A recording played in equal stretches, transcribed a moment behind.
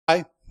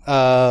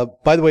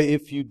By the way,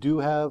 if you do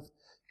have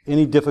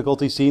any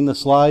difficulty seeing the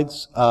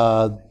slides,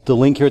 the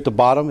link here at the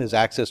bottom is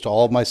access to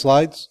all of my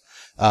slides,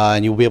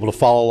 and you'll be able to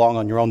follow along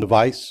on your own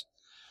device.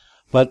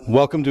 But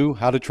welcome to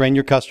How to Train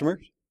Your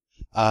Customers.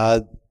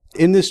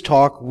 In this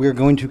talk, we're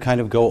going to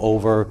kind of go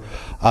over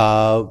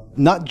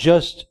not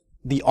just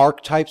the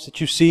archetypes that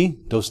you see,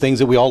 those things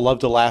that we all love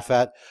to laugh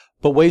at,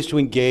 but ways to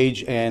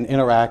engage and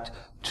interact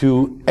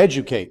to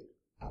educate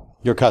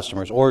your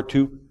customers or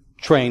to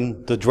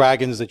train the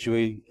dragons that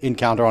you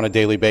encounter on a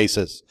daily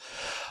basis.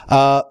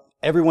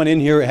 Everyone in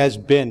here has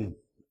been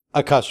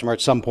a customer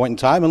at some point in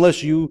time,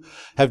 unless you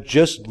have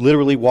just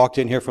literally walked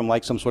in here from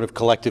like some sort of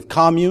collective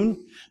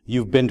commune.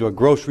 You've been to a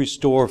grocery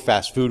store,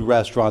 fast food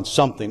restaurant,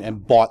 something,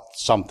 and bought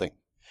something.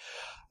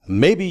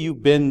 Maybe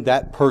you've been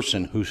that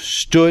person who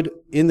stood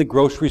in the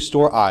grocery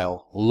store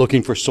aisle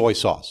looking for soy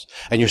sauce.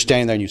 And you're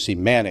standing there and you see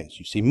mayonnaise,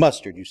 you see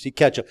mustard, you see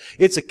ketchup.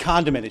 It's a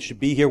condiment. It should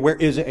be here. Where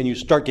is it? And you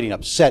start getting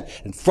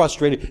upset and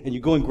frustrated. And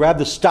you go and grab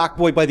the stock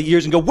boy by the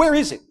ears and go, where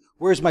is it?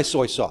 Where's my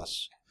soy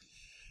sauce?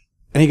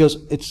 And he goes,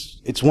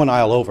 it's one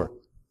aisle over.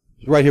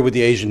 It's right here with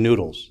the Asian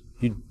noodles.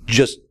 You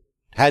just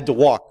had to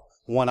walk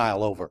one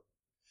aisle over.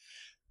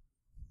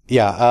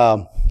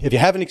 Yeah, if you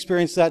haven't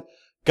experienced that,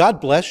 God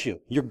bless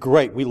you. You're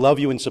great. We love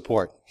you and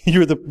support.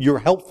 You're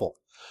helpful.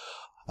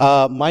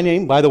 My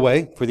name, by the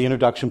way, for the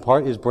introduction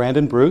part, is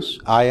Brandon Bruce.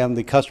 I am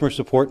the customer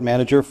support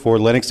manager for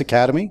Linux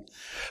Academy.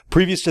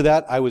 Previous to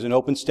that, I was an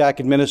OpenStack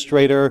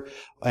administrator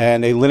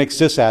and a Linux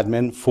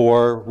sysadmin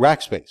for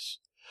Rackspace.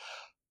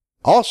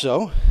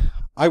 Also,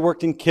 I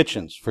worked in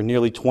kitchens for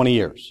nearly 20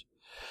 years.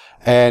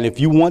 And if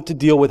you want to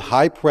deal with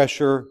high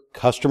pressure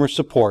customer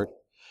support,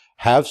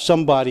 have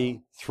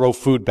somebody throw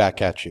food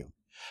back at you.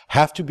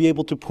 Have to be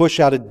able to push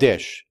out a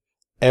dish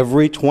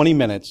every 20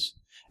 minutes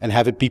and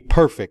have it be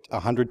perfect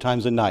 100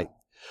 times a night.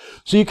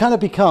 So you kind of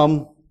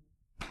become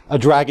a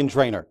dragon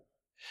trainer.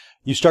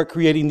 You start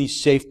creating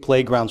these safe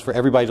playgrounds for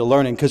everybody to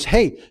learn in because,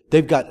 hey,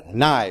 they've got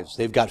knives,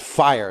 they've got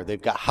fire,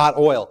 they've got hot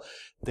oil.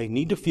 They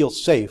need to feel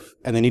safe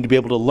and they need to be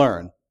able to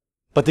learn.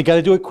 But they got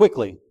to do it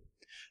quickly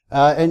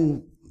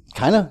and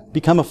kind of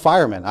become a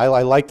fireman. I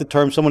like the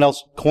term. Someone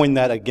else coined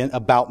that again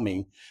about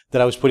me,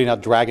 that I was putting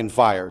out dragon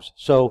fires.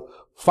 So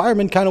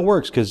fireman kind of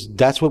works because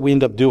that's what we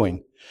end up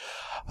doing.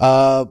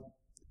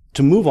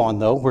 To move on,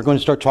 though, we're going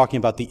to start talking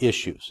about the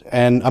issues.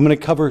 And I'm going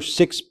to cover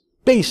 6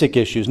 basic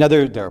issues. Now,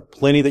 there are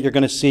plenty that you're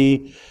going to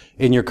see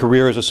in your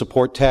career as a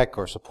support tech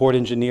or support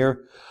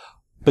engineer.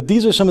 But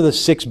these are some of the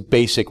 6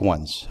 basic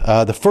ones.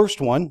 The first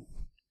one,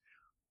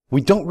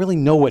 we don't really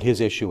know what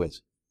his issue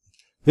is.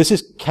 This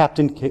is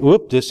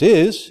this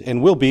is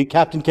and will be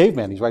Captain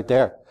Caveman. He's right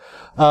there.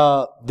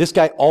 This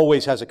guy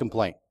always has a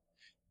complaint.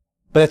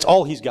 But that's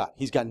all he's got.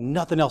 He's got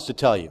nothing else to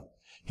tell you.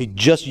 He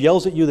just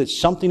yells at you that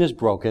something is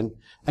broken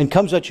and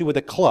comes at you with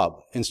a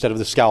club instead of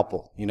the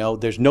scalpel. You know,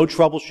 there's no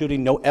troubleshooting,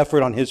 no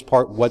effort on his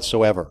part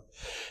whatsoever.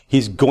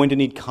 He's going to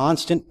need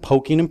constant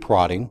poking and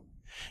prodding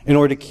in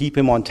order to keep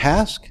him on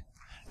task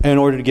and in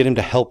order to get him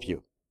to help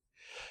you.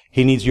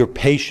 He needs your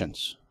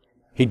patience.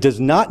 He does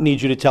not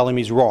need you to tell him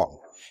he's wrong.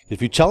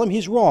 If you tell him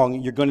he's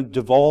wrong, you're going to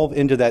devolve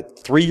into that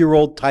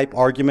 3-year-old type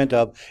argument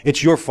of,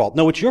 it's your fault.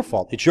 No, it's your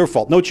fault. It's your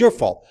fault. No, it's your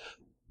fault.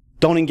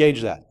 Don't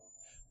engage that.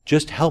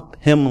 Just help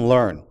him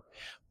learn.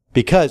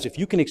 Because if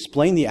you can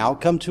explain the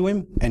outcome to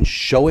him and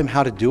show him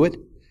how to do it,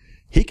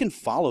 he can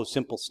follow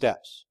simple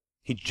steps.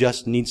 He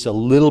just needs a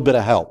little bit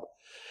of help.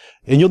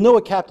 And you'll know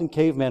a Captain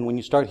Caveman when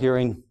you start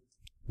hearing,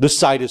 the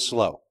site is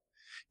slow.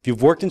 If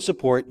you've worked in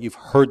support, you've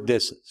heard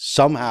this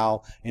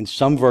somehow in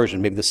some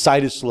version. Maybe the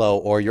site is slow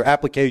or your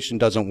application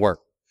doesn't work.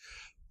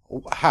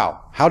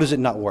 How? How does it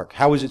not work?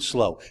 How is it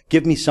slow?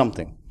 Give me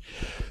something.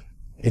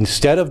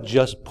 Instead of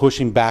just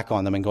pushing back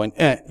on them and going,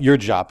 your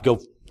job, go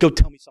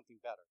tell me something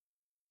better.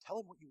 Tell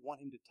him what you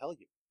want him to tell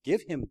you.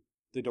 Give him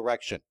the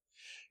direction.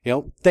 You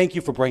know, thank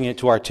you for bringing it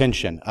to our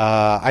attention.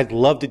 I'd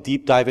love to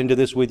deep dive into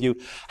this with you.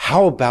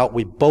 How about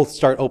we both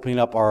start opening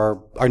up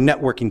our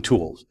networking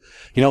tools?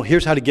 You know,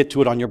 here's how to get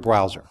to it on your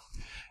browser.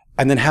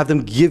 And then have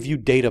them give you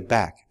data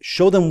back.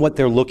 Show them what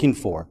they're looking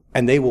for,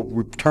 and they will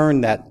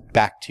return that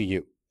back to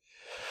you.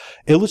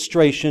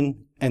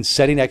 Illustration and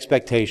setting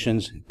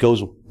expectations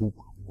goes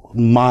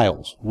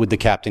miles with the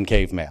Captain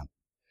Caveman.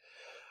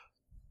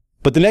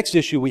 But the next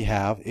issue we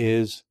have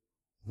is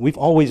we've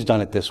always done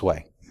it this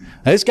way.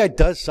 Now, this guy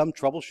does some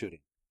troubleshooting.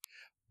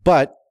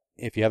 But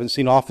if you haven't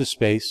seen Office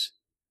Space,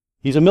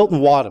 he's a Milton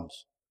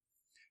Wadhams.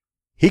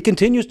 He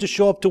continues to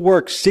show up to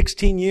work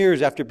 16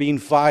 years after being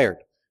fired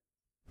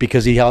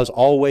because he has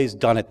always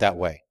done it that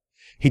way.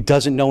 He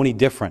doesn't know any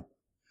different.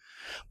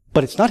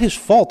 But it's not his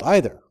fault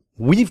either.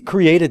 We've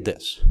created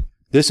this.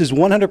 This is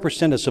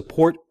 100% a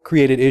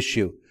support-created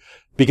issue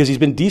because he's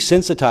been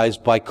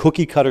desensitized by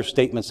cookie-cutter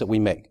statements that we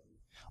make.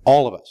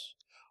 All of us.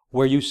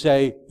 Where you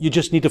say, you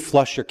just need to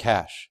flush your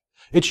cache.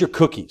 It's your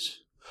cookies.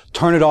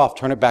 Turn it off,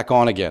 turn it back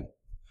on again.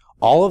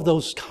 All of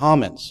those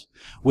comments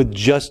with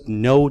just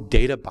no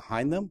data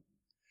behind them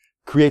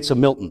creates a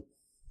Milton.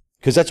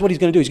 Because that's what he's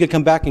going to do. He's going to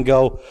come back and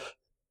go,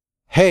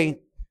 hey,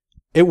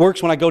 it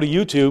works when I go to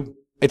YouTube,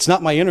 It's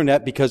not my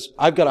internet because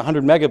I've got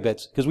 100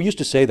 megabits. Because we used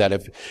to say that.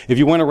 If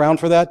you went around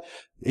for that,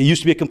 it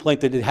used to be a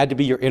complaint that it had to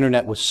be your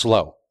internet was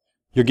slow.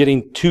 You're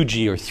getting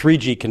 2G or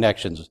 3G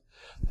connections.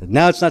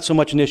 Now it's not so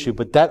much an issue,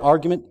 but that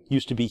argument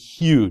used to be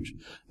huge.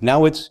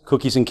 Now it's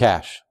cookies and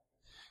cache.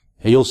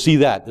 And you'll see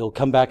that. They'll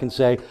come back and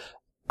say,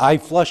 I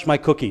flushed my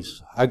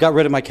cookies. I got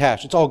rid of my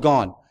cache. It's all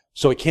gone.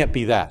 So it can't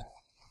be that.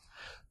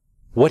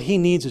 What he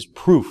needs is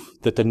proof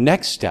that the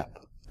next step,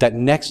 that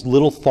next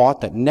little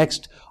thought, that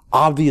next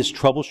obvious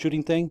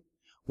troubleshooting thing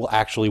will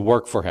actually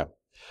work for him.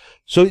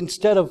 So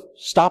instead of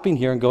stopping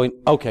here and going,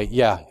 okay,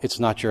 yeah, it's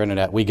not your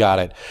internet. We got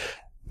it.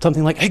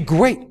 Something like, hey,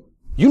 great.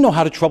 You know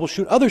how to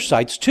troubleshoot other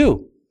sites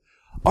too.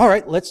 All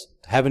right, let's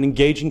have an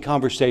engaging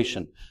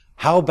conversation.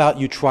 How about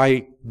you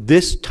try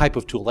this type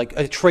of tool, like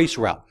a trace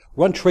route?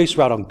 Run trace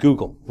route on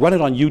Google. Run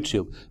it on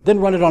YouTube. Then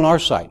run it on our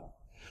site.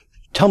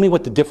 Tell me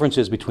what the difference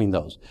is between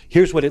those.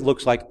 Here's what it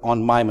looks like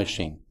on my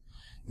machine.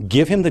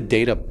 Give him the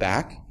data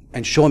back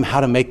and show him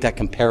how to make that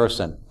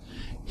comparison.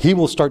 He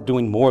will start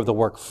doing more of the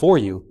work for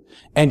you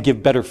and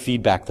give better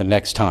feedback the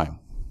next time.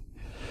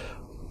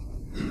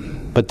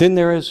 But then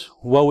there is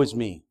woe is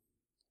me.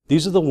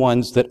 These are the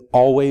ones that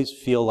always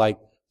feel like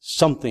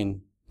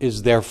something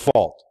is their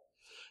fault.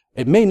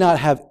 It may not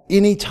have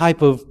any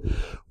type of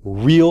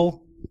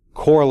real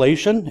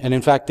correlation, and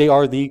in fact, they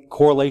are the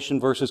correlation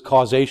versus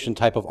causation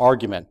type of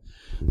argument.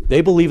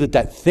 They believe that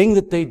that thing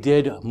that they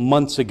did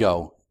months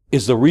ago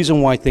is the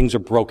reason why things are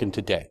broken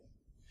today.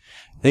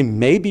 They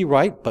may be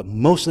right, but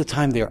most of the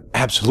time they are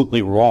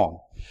absolutely wrong.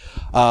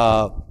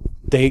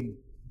 They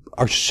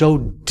are so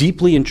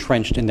deeply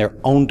entrenched in their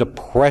own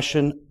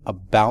depression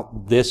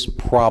about this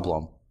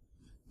problem,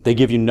 they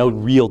give you no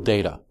real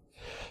data.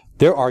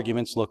 Their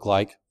arguments look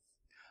like,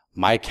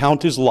 my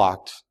account is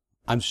locked.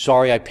 I'm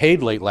sorry I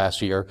paid late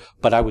last year,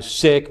 but I was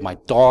sick, my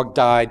dog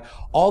died,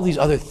 all these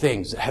other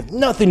things that have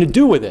nothing to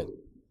do with it.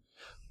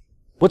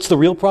 What's the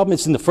real problem?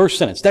 It's in the first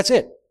sentence. That's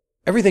it.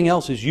 Everything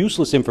else is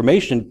useless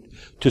information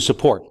to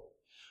support.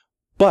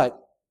 But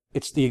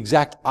it's the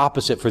exact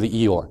opposite for the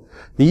Eeyore.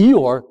 The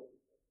Eeyore,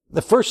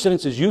 the first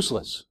sentence is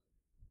useless.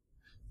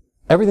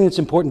 Everything that's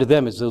important to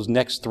them is those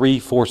next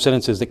 3-4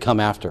 sentences that come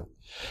after.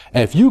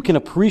 And if you can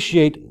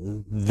appreciate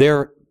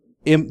their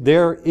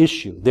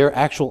issue, their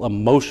actual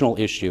emotional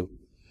issue,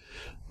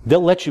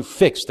 they'll let you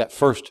fix that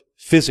first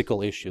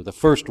physical issue, the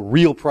first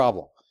real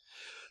problem.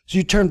 So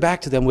you turn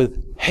back to them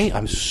with, hey,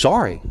 I'm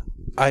sorry.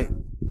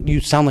 You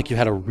sound like you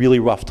had a really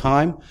rough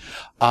time.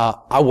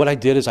 What I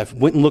did is I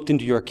went and looked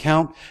into your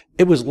account.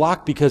 It was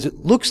locked because it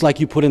looks like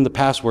you put in the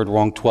password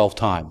wrong 12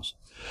 times.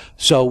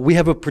 So we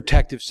have a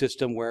protective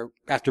system where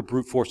after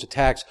brute force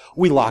attacks,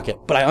 we lock it.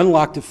 But I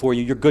unlocked it for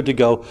you. You're good to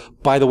go.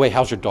 By the way,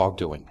 how's your dog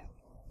doing?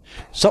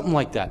 Something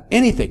like that.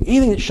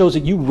 Anything that shows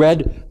that you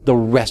read the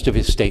rest of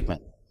his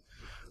statement.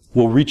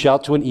 We'll reach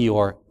out to an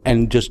Eeyore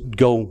and just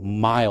go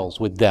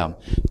miles with them.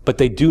 But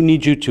they do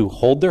need you to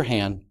hold their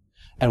hand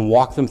and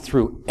walk them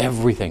through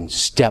everything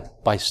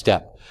step by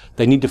step.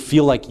 They need to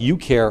feel like you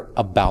care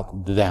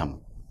about them.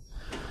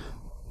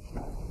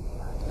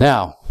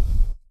 Now,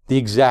 the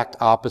exact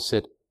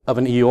opposite of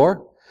an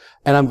Eeyore,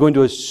 and I'm going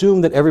to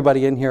assume that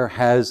everybody in here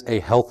has a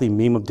healthy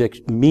meme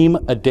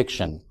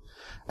addiction,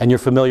 and you're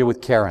familiar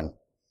with Karen.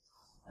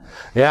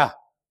 Yeah.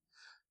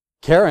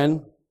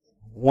 Karen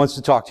wants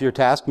to talk to your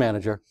task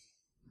manager.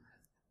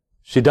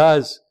 She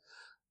does.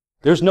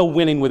 There's no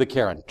winning with a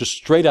Karen. Just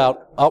straight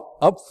out,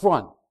 up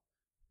front.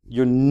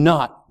 You're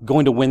not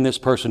going to win this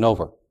person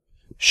over.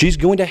 She's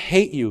going to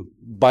hate you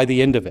by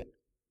the end of it.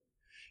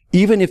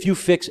 Even if you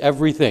fix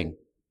everything,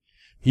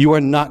 you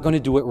are not going to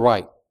do it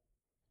right.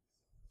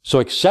 So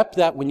accept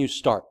that when you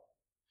start,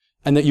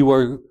 and that you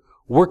are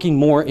working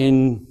more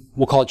in,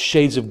 we'll call it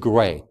shades of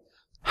gray.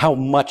 How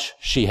much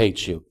she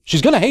hates you.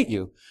 She's going to hate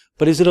you,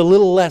 but is it a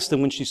little less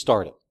than when she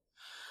started?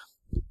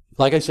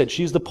 Like I said,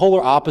 she's the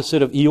polar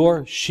opposite of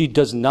Eeyore. She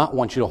does not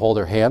want you to hold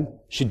her hand.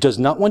 She does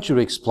not want you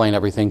to explain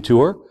everything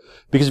to her,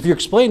 because if you're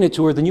explaining it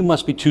to her, then you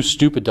must be too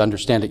stupid to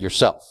understand it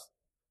yourself.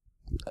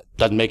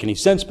 Doesn't make any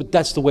sense, but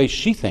that's the way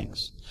she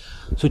thinks.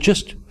 So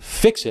just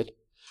fix it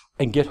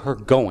and get her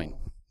going.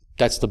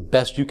 That's the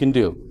best you can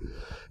do.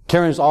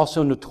 Karen is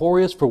also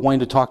notorious for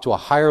wanting to talk to a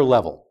higher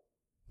level.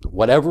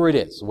 Whatever it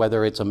is,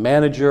 whether it's a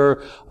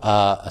manager,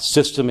 a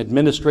system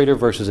administrator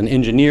versus an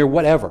engineer,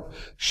 whatever.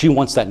 She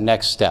wants that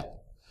next step.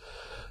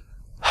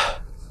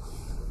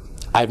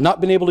 I've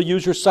not been able to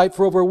use your site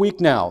for over a week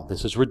now.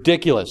 This is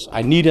ridiculous.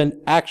 I need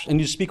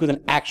to speak with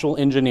an actual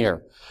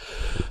engineer.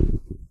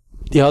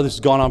 This has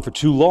gone on for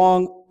too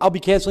long. I'll be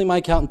canceling my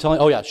account and telling,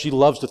 oh yeah, she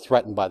loves to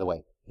threaten, by the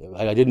way.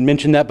 I didn't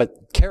mention that,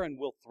 but Karen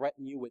will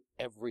threaten you with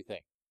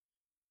everything.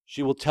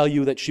 She will tell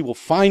you that she will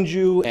find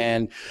you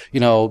and,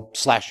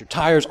 slash your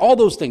tires, all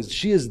those things.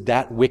 She is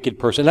that wicked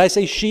person. And I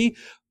say she,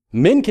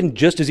 men can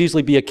just as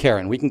easily be a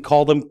Karen. We can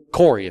call them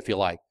Corey if you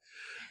like.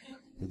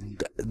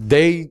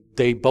 They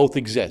both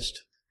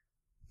exist.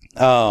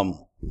 But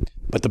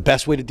the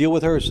best way to deal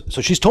with her is,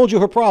 so she's told you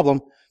her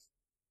problem.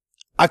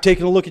 I've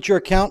taken a look at your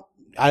account.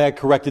 I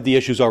corrected the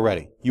issues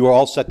already. You are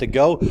all set to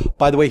go.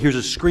 By the way, here's a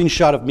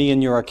screenshot of me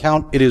in your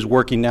account. It is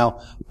working now.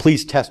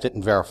 Please test it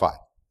and verify.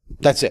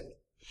 That's it.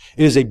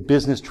 It is a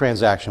business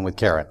transaction with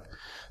Karen.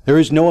 There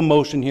is no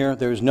emotion here.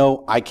 There is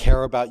no, I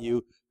care about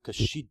you, because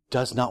she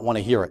does not want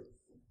to hear it.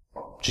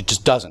 She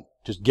just doesn't.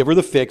 Just give her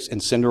the fix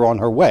and send her on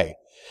her way.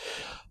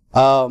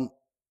 But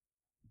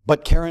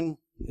Karen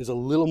is a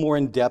little more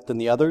in depth than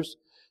the others.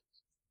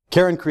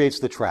 Karen creates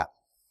the trap.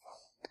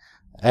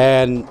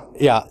 And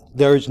yeah,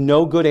 there is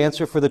no good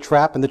answer for the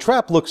trap. And the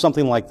trap looks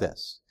something like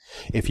this.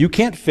 If you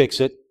can't fix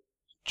it,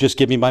 just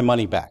give me my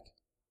money back.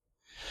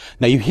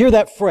 Now you hear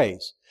that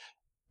phrase,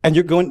 and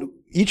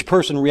each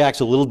person reacts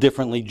a little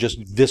differently,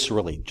 just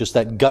viscerally, just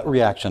that gut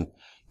reaction.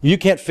 You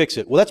can't fix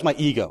it. Well, that's my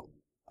ego.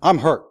 I'm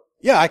hurt.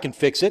 Yeah, I can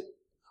fix it.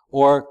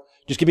 Or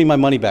just give me my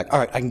money back. All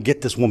right, I can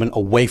get this woman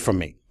away from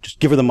me. Just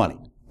give her the money.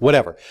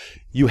 Whatever.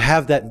 You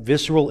have that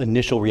visceral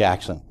initial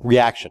reaction.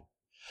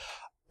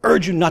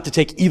 Urge you not to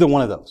take either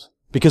one of those.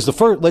 Because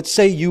let's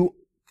say you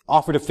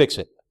offer to fix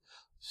it.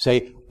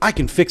 Say, I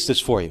can fix this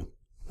for you.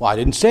 Well, I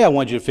didn't say I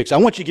wanted you to fix it. I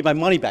want you to get my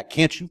money back.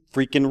 Can't you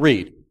freaking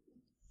read?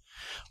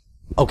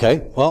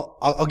 Okay, well,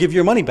 I'll give you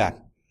your money back.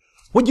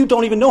 Well, you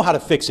don't even know how to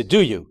fix it,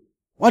 do you?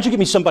 Why don't you give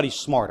me somebody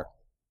smarter?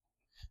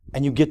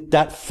 And you get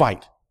that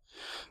fight.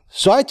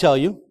 So I tell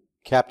you,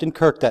 Captain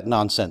Kirk, that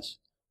nonsense.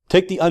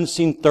 Take the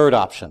unseen third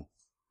option.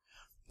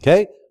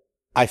 Okay?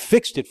 I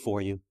fixed it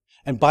for you.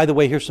 And by the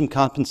way, here's some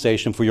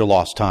compensation for your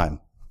lost time.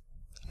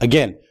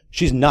 Again,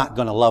 she's not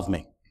going to love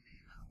me.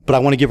 But I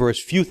want to give her as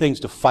few things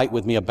to fight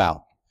with me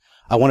about.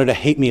 I want her to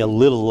hate me a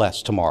little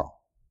less tomorrow.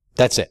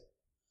 That's it.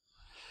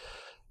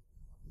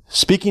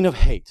 Speaking of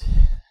hate,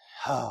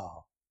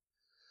 all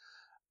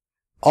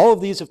of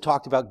these have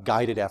talked about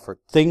guided effort,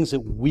 things that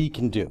we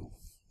can do.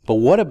 But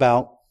what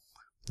about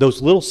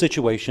those little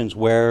situations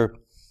where,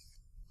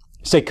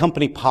 say,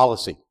 company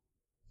policy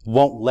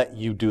won't let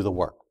you do the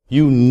work?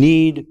 You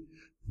need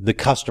the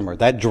customer,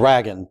 that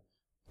dragon,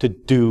 to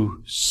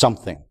do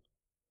something.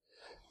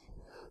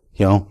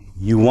 You know,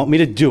 you want me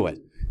to do it.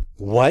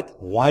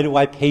 What? Why do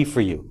I pay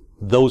for you?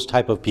 Those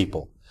type of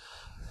people.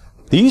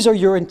 These are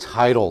your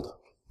entitled.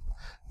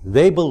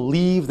 They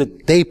believe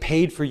that they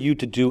paid for you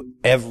to do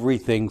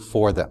everything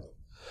for them.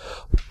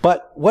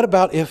 But what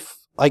about if,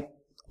 like,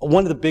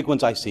 one of the big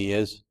ones I see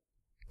is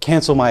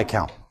cancel my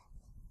account.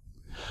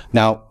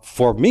 Now,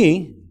 for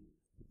me,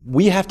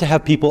 we have to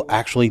have people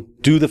actually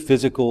do the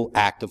physical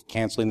act of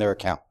canceling their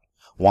account.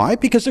 Why?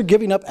 Because they're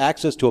giving up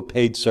access to a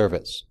paid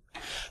service.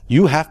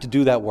 You have to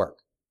do that work.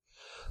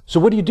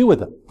 So what do you do with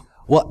them?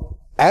 Well,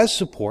 as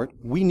support,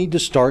 we need to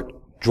start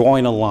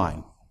drawing a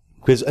line.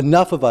 Because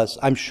enough of us,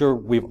 I'm sure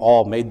we've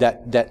all made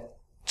that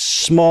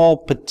small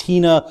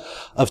patina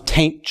of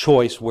taint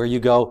choice where you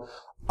go,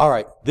 all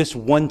right, this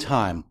one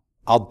time,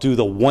 I'll do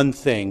the one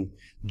thing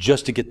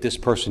just to get this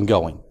person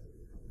going.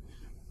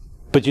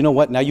 But you know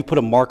what? Now you put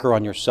a marker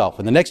on yourself.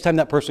 And the next time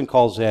that person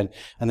calls in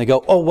and they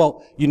go, oh,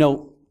 well, you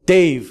know,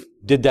 Dave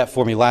did that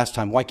for me last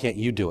time. Why can't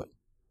you do it?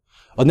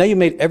 Well, now you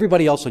made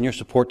everybody else on your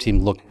support team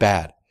look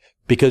bad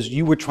because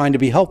you were trying to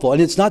be helpful.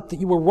 And it's not that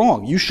you were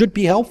wrong. You should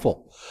be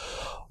helpful.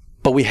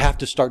 But we have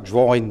to start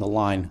drawing the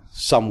line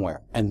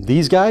somewhere. And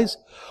these guys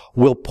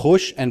will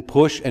push and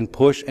push and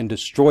push and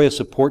destroy a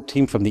support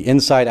team from the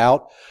inside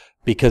out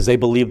because they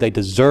believe they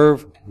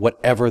deserve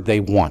whatever they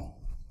want.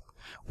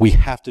 We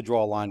have to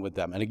draw a line with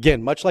them. And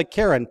again, much like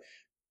Karen,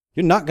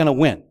 you're not going to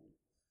win.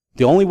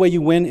 The only way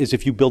you win is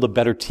if you build a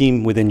better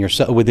team within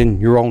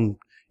your own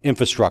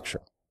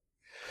infrastructure.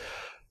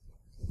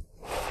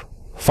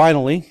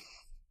 Finally,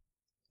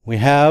 we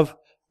have,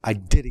 I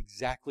did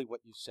exactly what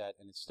you said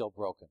and it's still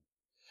broken.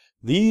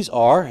 These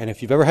are, and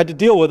if you've ever had to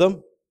deal with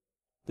them,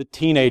 the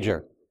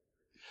teenager.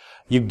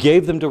 You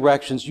gave them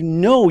directions. You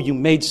know you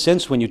made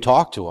sense when you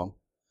talked to them,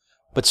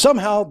 but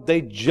somehow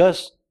they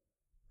just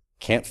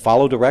can't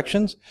follow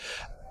directions.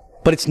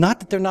 But it's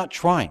not that they're not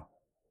trying.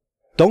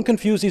 Don't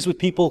confuse these with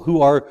people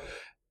who are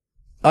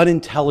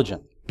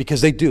unintelligent,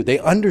 because they do. They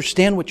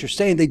understand what you're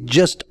saying. They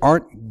just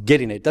aren't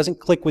getting it. It doesn't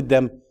click with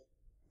them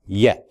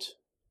yet.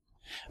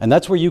 And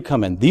that's where you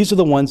come in. These are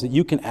the ones that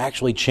you can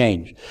actually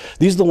change.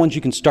 These are the ones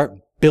you can start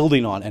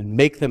building on and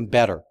make them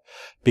better,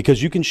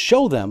 because you can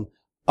show them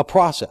a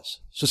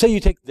process. So say you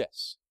take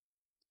this.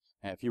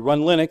 And if you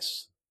run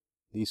Linux,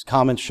 these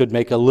comments should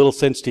make a little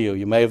sense to you.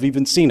 You may have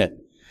even seen it.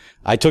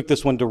 I took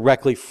this one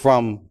directly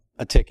from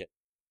a ticket.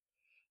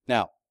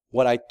 Now,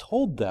 what I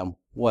told them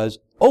was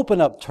open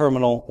up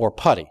terminal or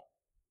putty.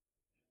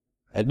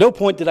 At no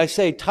point did I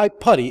say type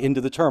putty into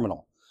the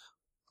terminal.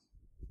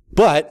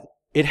 But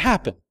it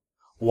happened.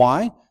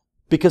 Why?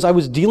 Because I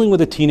was dealing with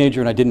a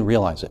teenager and I didn't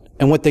realize it.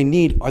 And what they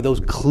need are those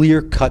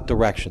clear-cut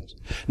directions.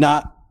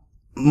 Now,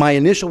 my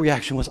initial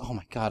reaction was, oh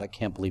my God, I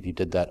can't believe you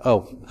did that.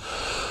 Oh,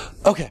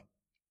 okay.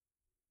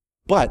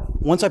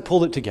 But once I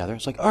pulled it together,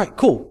 it's like, all right,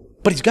 cool.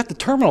 But he's got the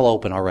terminal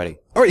open already.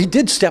 All right, he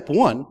did step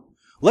one.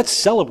 Let's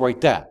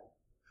celebrate that.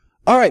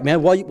 All right,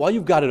 man, while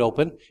you've got it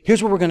open,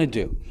 here's what we're going to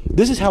do.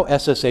 This is how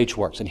SSH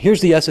works, and here's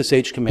the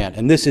SSH command,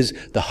 and this is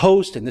the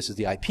host, and this is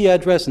the IP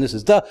address, and this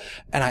is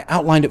and I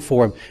outlined it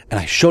for him, and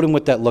I showed him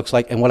what that looks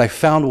like, and what I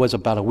found was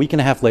about a week and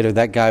a half later,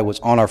 that guy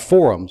was on our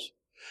forums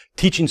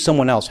teaching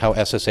someone else how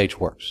SSH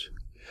works.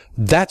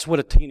 That's what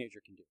a teenager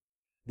can do.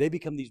 They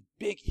become these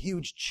big,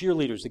 huge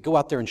cheerleaders that go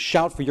out there and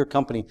shout for your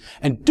company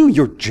and do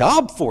your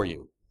job for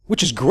you,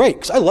 which is great,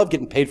 because I love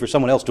getting paid for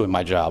someone else doing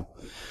my job.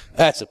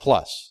 That's a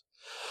plus.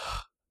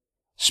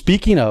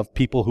 Speaking of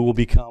people who will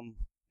become,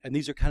 and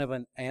these are kind of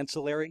an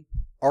ancillary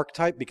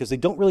archetype because they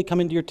don't really come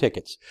into your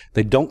tickets.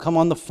 They don't come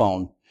on the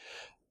phone.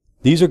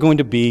 These are going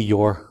to be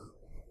your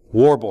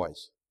war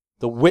boys,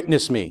 the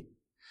witness me.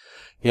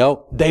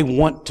 They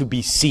want to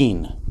be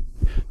seen.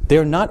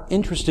 They're not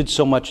interested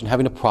so much in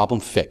having a problem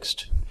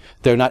fixed.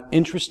 They're not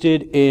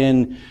interested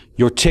in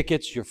your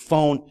tickets, your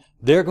phone.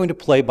 They're going to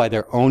play by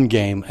their own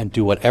game and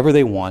do whatever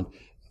they want,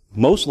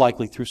 most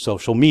likely through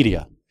social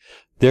media.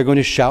 They're going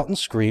to shout and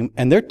scream,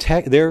 and their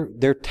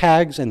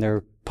tags and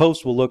their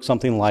posts will look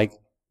something like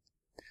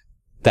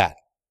that.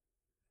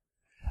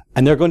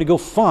 And they're going to go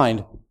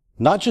find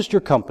not just your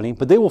company,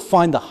 but they will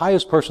find the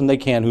highest person they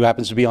can who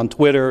happens to be on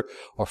Twitter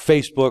or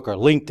Facebook or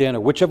LinkedIn or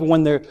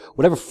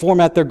whatever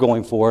format they're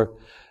going for,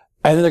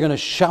 and then they're going to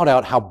shout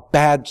out how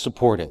bad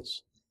support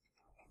is.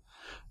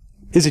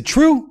 Is it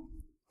true?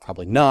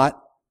 Probably not.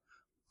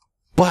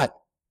 But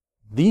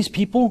these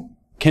people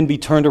can be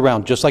turned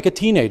around just like a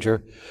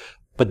teenager.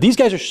 But these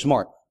guys are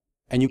smart,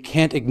 and you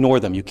can't ignore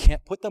them. You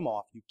can't put them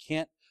off. You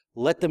can't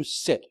let them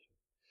sit.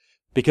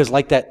 Because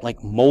like that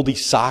moldy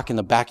sock in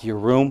the back of your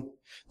room,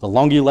 the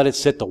longer you let it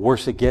sit, the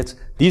worse it gets.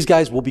 These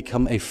guys will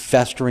become a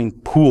festering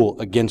pool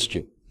against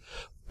you.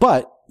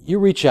 But you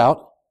reach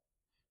out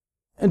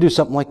and do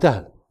something like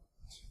that.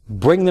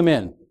 Bring them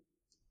in.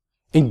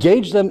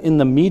 Engage them in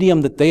the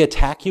medium that they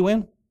attack you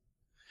in,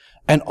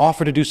 and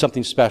offer to do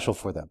something special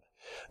for them.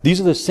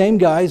 These are the same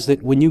guys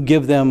that when you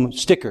give them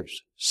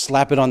stickers,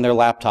 slap it on their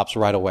laptops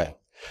right away.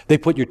 They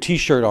put your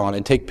t-shirt on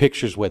and take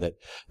pictures with it.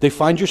 They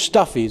find your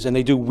stuffies and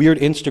they do weird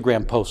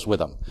Instagram posts with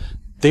them.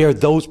 They are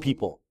those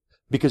people.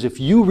 Because if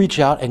you reach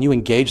out and you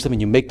engage them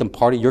and you make them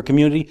part of your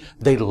community,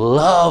 they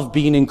love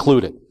being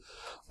included.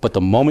 But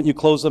the moment you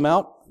close them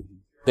out,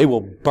 they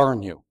will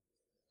burn you.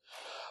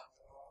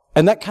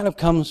 And that kind of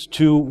comes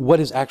to what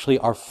is actually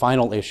our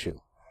final issue.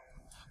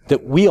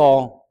 That we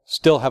all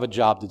still have a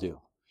job to do.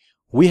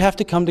 We have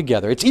to come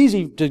together. It's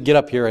easy to get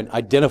up here and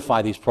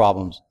identify these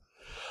problems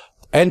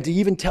and to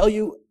even tell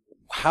you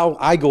how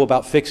I go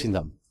about fixing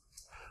them.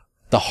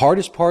 The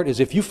hardest part is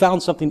if you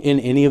found something in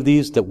any of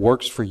these that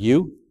works for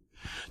you,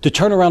 to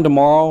turn around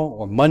tomorrow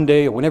or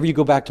Monday or whenever you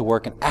go back to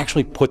work and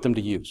actually put them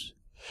to use.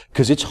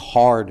 Because it's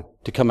hard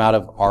to come out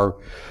of our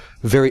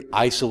very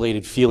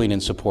isolated feeling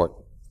in support.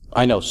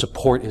 I know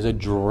support is a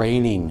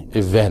draining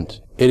event.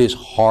 It is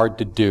hard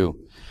to do.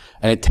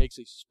 And it takes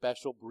a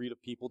special breed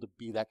of people to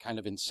be that kind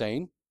of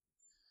insane.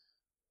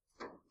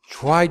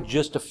 Try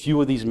just a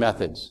few of these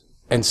methods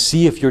and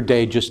see if your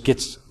day just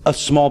gets a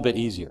small bit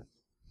easier.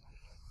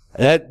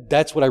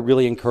 That's what I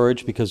really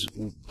encourage because,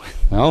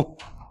 well,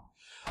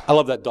 I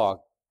love that dog.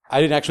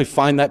 I didn't actually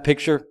find that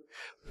picture,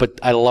 but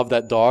I love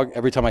that dog.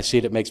 Every time I see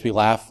it, it makes me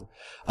laugh.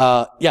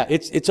 Yeah,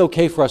 it's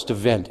okay for us to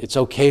vent. It's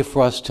okay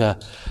for us to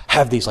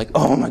have these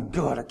oh my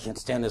God, I can't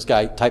stand this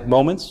guy type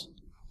moments.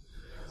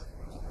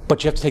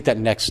 But you have to take that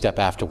next step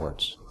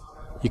afterwards.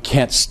 You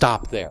can't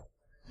stop there.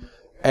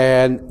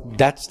 And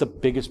that's the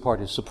biggest part,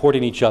 is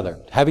supporting each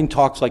other. Having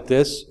talks like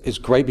this is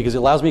great because it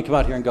allows me to come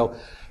out here and go,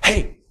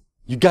 hey,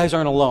 you guys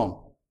aren't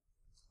alone.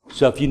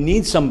 So if you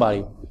need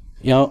somebody,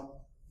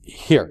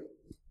 here.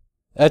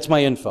 That's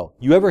my info.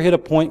 You ever hit a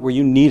point where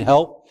you need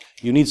help,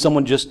 you need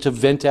someone just to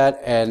vent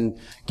at and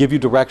give you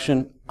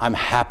direction, I'm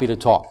happy to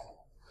talk.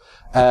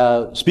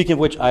 Speaking of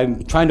which,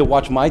 I'm trying to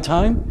watch my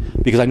time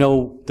because I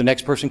know the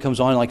next person comes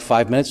on in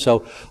 5 minutes.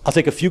 So I'll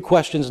take a few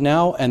questions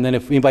now, and then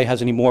if anybody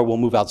has any more, we'll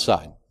move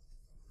outside.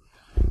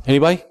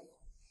 Anybody?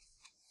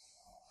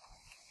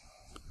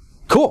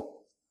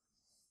 Cool.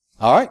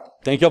 All right.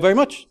 Thank you all very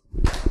much.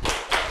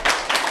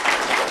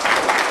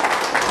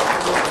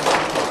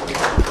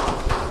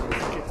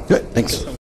 Good. Thanks.